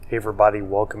Hey everybody,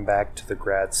 welcome back to the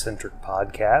Grad Centric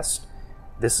Podcast.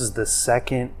 This is the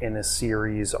second in a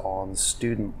series on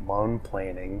student loan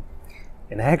planning.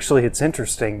 And actually it's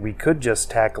interesting, we could just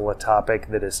tackle a topic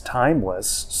that is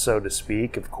timeless, so to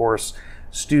speak. Of course,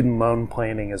 student loan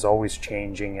planning is always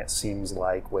changing, it seems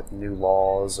like, with new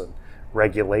laws and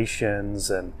regulations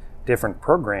and different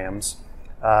programs.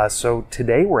 So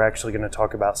today we're actually going to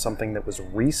talk about something that was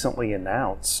recently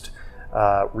announced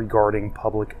regarding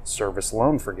public service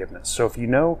loan forgiveness. So if you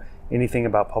know anything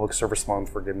about public service loan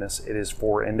forgiveness, it is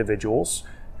for individuals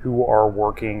who are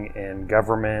working in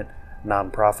government,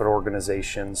 nonprofit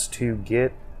organizations to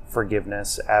get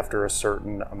forgiveness after a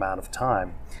certain amount of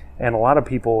time. And a lot of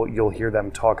people, you'll hear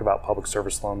them talk about public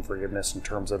service loan forgiveness in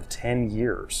terms of 10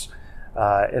 years.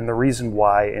 And the reason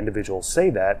why individuals say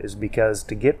that is because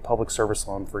to get public service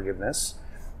loan forgiveness,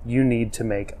 you need to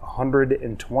make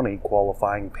 120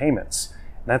 qualifying payments.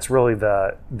 And that's really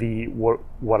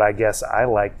what I guess I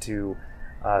like to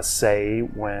say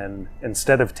when,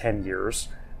 instead of 10 years,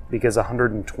 because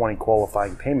 120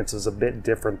 qualifying payments is a bit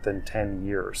different than 10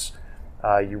 years.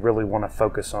 You really want to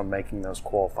focus on making those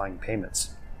qualifying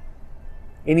payments.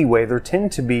 Anyway, there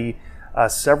tend to be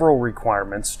several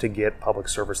requirements to get public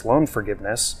service loan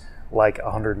forgiveness, like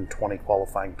 120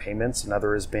 qualifying payments.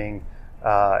 Another is being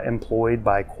employed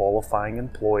by a qualifying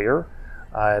employer.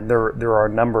 There are a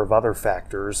number of other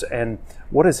factors. And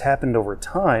what has happened over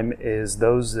time is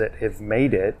those that have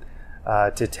made it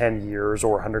to 10 years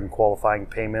or 120 qualifying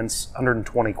payments,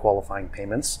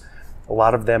 a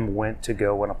lot of them went to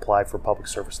go and apply for public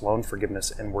service loan forgiveness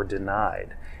and were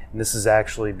denied. And this has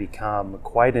actually become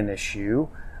quite an issue,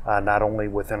 not only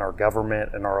within our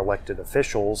government and our elected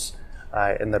officials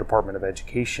in the Department of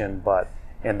Education, but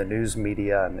in the news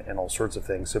media and all sorts of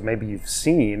things. So maybe you've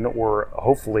seen, or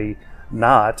hopefully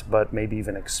not, but maybe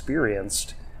even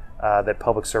experienced that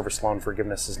public service loan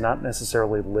forgiveness has not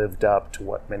necessarily lived up to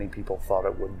what many people thought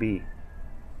it would be.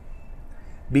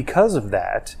 Because of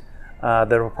that, the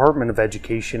Department of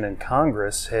Education and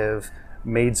Congress have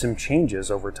made some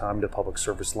changes over time to public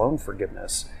service loan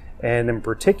forgiveness. And in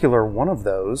particular, one of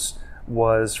those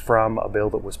was from a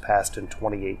bill that was passed in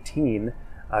 2018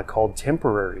 called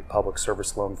Temporary Public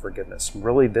Service Loan Forgiveness. And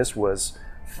really, this was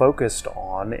focused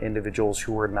on individuals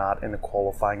who were not in a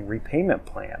qualifying repayment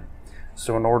plan.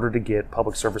 So in order to get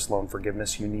public service loan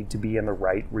forgiveness, you need to be in the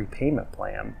right repayment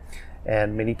plan.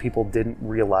 And many people didn't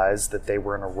realize that they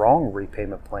were in a wrong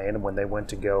repayment plan, and when they went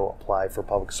to go apply for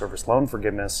public service loan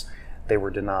forgiveness, they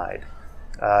were denied.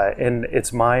 And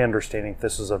it's my understanding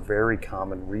this is a very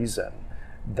common reason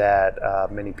that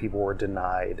many people were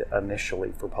denied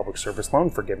initially for public service loan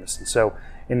forgiveness. And so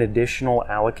an additional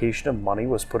allocation of money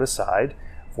was put aside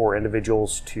for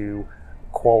individuals to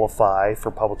qualify for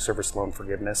public service loan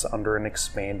forgiveness under an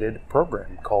expanded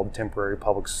program called Temporary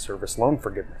Public Service Loan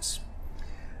Forgiveness.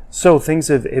 So things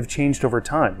have changed over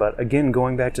time. But again,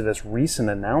 going back to this recent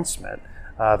announcement,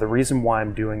 the reason why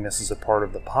I'm doing this as a part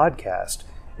of the podcast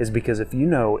is because if you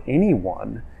know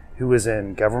anyone who is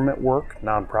in government work,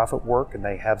 nonprofit work, and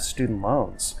they have student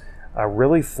loans,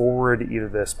 really forward either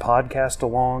this podcast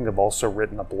along. I've also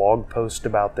written a blog post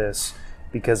about this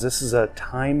because this is a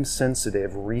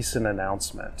time-sensitive recent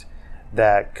announcement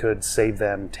that could save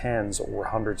them tens or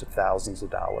hundreds of thousands of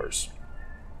dollars.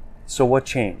 So what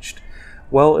changed?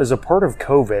 Well, as a part of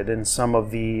COVID and some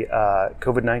of the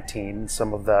COVID-19,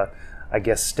 some of the,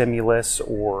 stimulus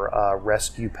or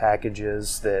rescue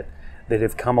packages that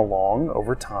have come along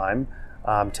over time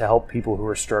to help people who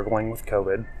are struggling with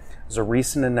COVID. There's a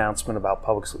recent announcement about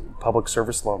public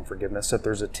service loan forgiveness that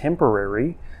there's a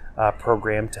temporary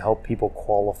program to help people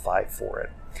qualify for it.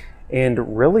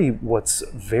 And really what's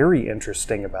very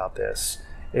interesting about this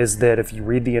is that if you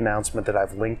read the announcement that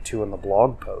I've linked to in the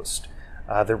blog post,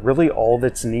 that really all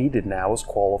that's needed now is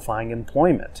qualifying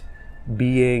employment,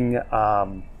 being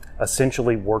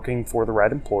essentially working for the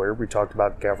right employer. We talked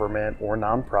about government or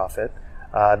nonprofit.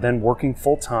 Then working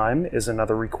full-time is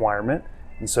another requirement.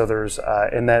 And so there's,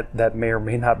 and that may or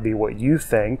may not be what you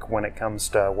think when it comes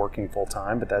to working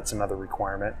full-time, but that's another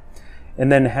requirement.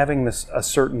 And then having a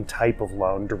certain type of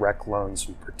loan, direct loans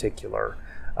in particular.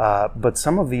 But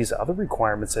some of these other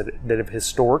requirements that have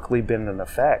historically been in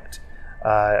effect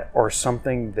are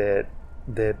something that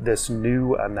this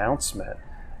new announcement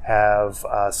have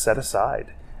set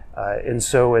aside. And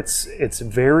so it's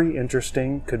very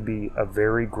interesting, could be a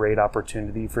very great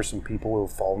opportunity for some people who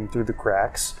have fallen through the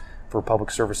cracks for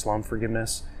public service loan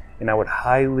forgiveness. And I would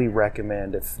highly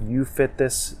recommend, if you fit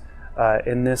this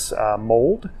in this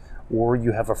mold, or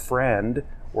you have a friend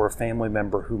or a family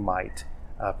member who might,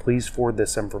 please forward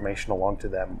this information along to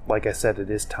them. Like I said, it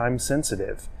is time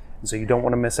sensitive, And so you don't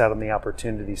want to miss out on the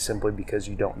opportunity simply because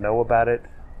you don't know about it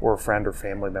or a friend or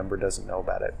family member doesn't know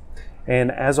about it.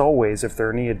 And as always, if there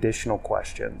are any additional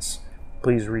questions,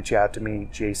 please reach out to me,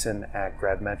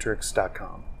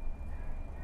 jason@gradmetrics.com.